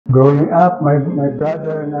Growing up, my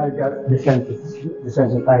brother and I got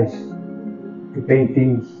desensitized to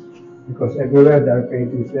paintings because everywhere there are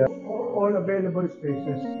paintings there. All available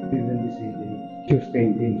spaces within the city choose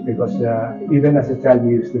paintings because even as a child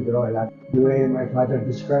we used to draw a lot. The way my father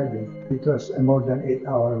described it, it was a more than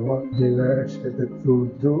 8-hour work. They were expected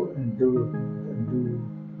to do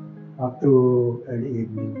up to early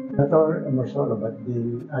evening. Not only Emerson, but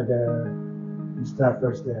the other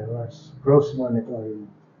instructors there was close monitoring.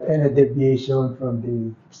 Any deviation from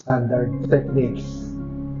the standard techniques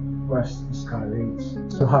was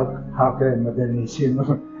discouraged. So how can modernism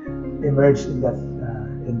emerge in that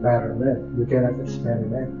environment? You cannot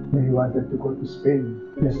experiment. He wanted to go to Spain,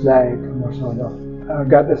 just like Marsolo.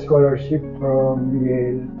 Got a scholarship from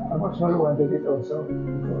Yale. Marsolo wanted it also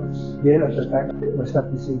because Yale at the time was not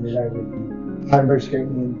similar with the farmers came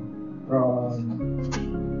in from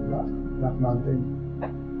Black Mountain.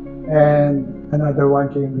 And another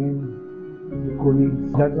one came in, the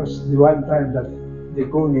Kuning. That was the one time that the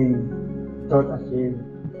Kuning taught us him.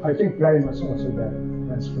 I think Brian was also there,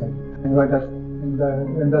 that's right. And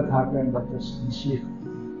when that happened, that was the shift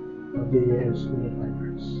of the Yale School of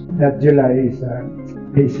Fighters. That July is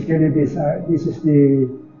basically this is the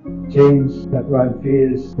change that one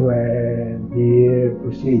feels when the year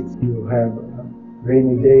proceeds. You have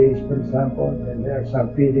rainy days, for example, and there are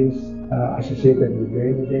some feelings associated with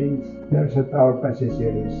rainy days. There's a Tower Fancy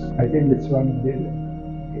series. I think it's one of the,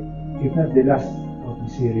 if not the last of the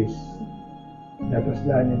series that was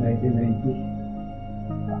done in 1990.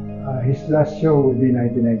 His last show would be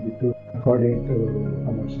 1992, according to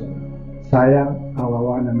Emerson. Sayang,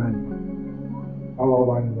 kawawa naman.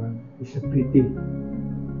 Kawawa naman. It's a pity.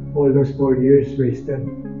 All those 4 years wasted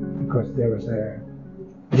because there was a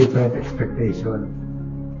different expectation.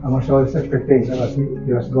 Emerson's expectation was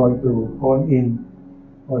he was going to hone in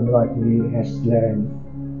on what he has learned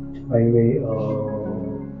by way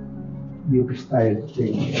of new style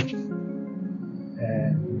things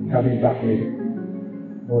and coming back with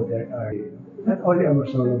modern art. Not only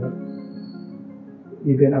Emerson, but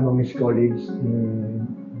even among his colleagues in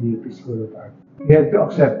the UP School of Art. He had to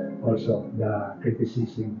accept also the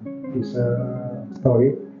criticism. He's a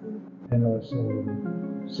stoic and also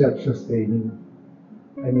self-sustaining.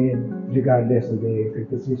 I mean, regardless of the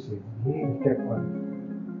criticism, he kept on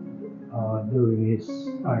doing his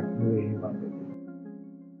art the way he wanted.